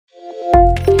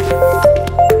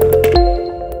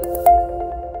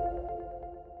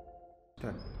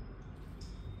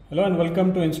Hello and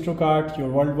welcome to Instrukart, your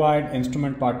worldwide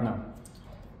instrument partner.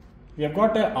 We have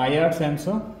got a IR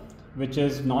sensor which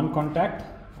is non-contact,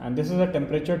 and this is a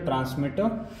temperature transmitter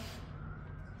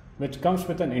which comes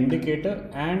with an indicator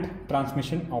and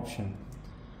transmission option.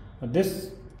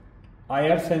 This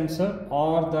IR sensor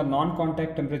or the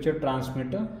non-contact temperature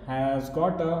transmitter has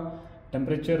got a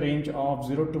temperature range of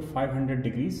 0 to 500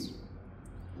 degrees.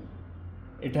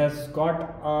 It has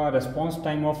got a response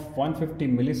time of 150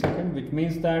 milliseconds, which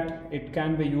means that it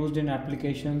can be used in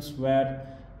applications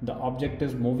where the object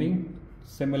is moving,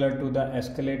 similar to the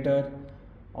escalator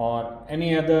or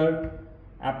any other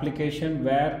application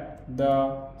where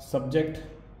the subject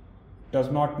does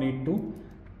not need to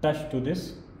touch to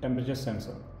this temperature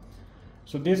sensor.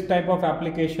 So this type of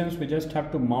applications, we just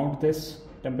have to mount this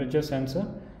temperature sensor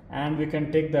and we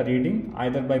can take the reading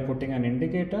either by putting an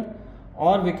indicator,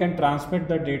 or we can transmit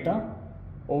the data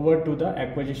over to the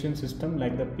acquisition system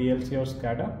like the PLC or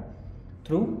SCADA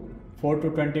through 4 to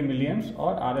 20 milliamps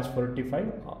or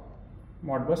RS485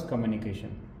 Modbus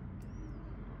communication.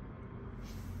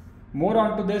 More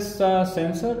onto this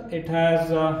sensor, it has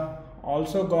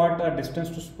also got a distance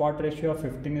to spot ratio of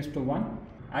 15:1.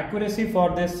 Accuracy for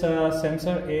this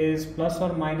sensor is plus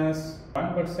or minus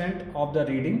 1% of the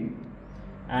reading,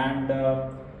 and the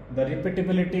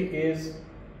repeatability is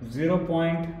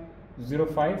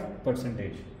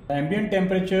 0.05%. The ambient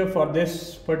temperature for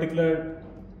this particular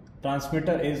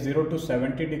transmitter is 0 to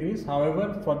 70 degrees.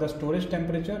 However, for the storage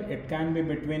temperature, it can be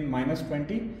between minus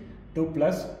 20 to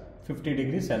plus 50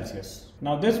 degrees Celsius.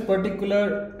 Now, this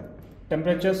particular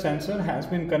temperature sensor has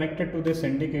been connected to this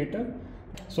indicator.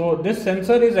 So, this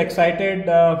sensor is excited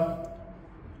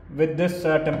with this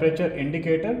temperature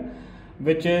indicator,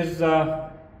 which is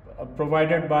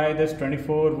provided by this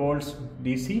 24 volts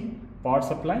DC power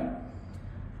supply.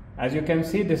 As you can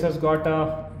see, this has got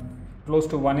a close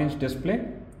to 1-inch display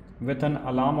with an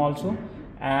alarm also,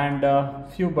 and a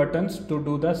few buttons to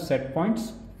do the set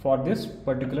points for this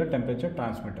particular temperature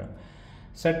transmitter.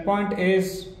 Set point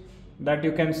is that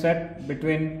you can set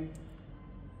between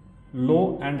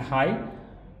low and high,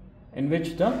 in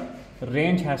which the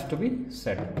range has to be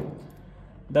set.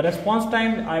 The response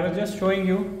time I was just showing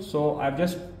you, so I've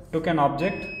just took an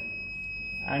object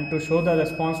and to show the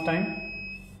response time.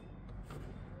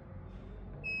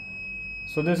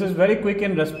 So this is very quick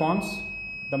in response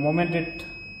the moment it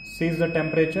sees the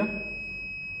temperature.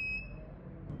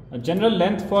 A general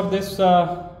length for this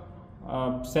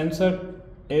sensor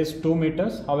is 2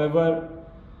 meters. However,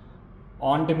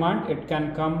 on demand it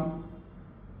can come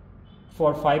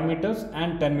for 5 meters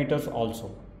and 10 meters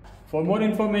also. For more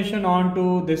information on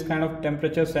to this kind of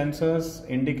temperature sensors,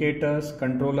 indicators,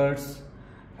 controllers,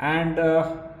 and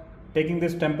taking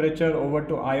this temperature over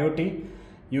to IoT,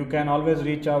 you can always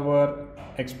reach our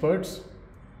experts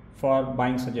for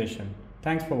buying suggestion.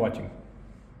 Thanks for watching.